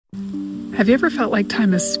Have you ever felt like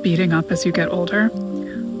time is speeding up as you get older?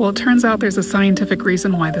 Well, it turns out there's a scientific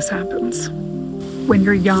reason why this happens. When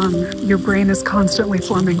you're young, your brain is constantly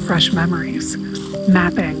forming fresh memories,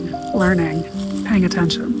 mapping, learning, paying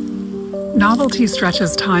attention. Novelty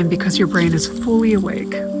stretches time because your brain is fully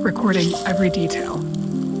awake, recording every detail.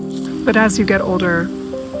 But as you get older,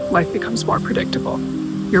 life becomes more predictable.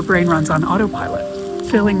 Your brain runs on autopilot,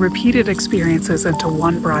 filling repeated experiences into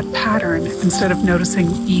one broad pattern instead of noticing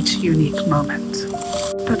each unique moment.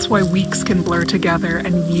 That's why weeks can blur together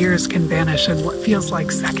and years can vanish in what feels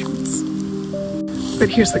like seconds. But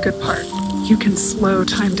here's the good part. You can slow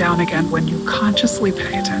time down again when you consciously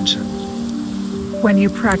pay attention. When you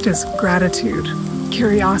practice gratitude,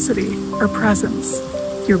 curiosity, or presence,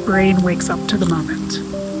 your brain wakes up to the moment.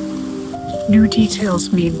 New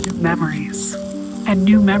details mean new memories, and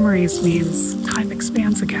new memories means time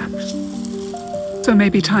expands again. So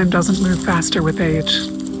maybe time doesn't move faster with age.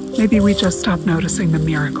 Maybe we just stop noticing the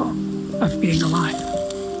miracle of being alive.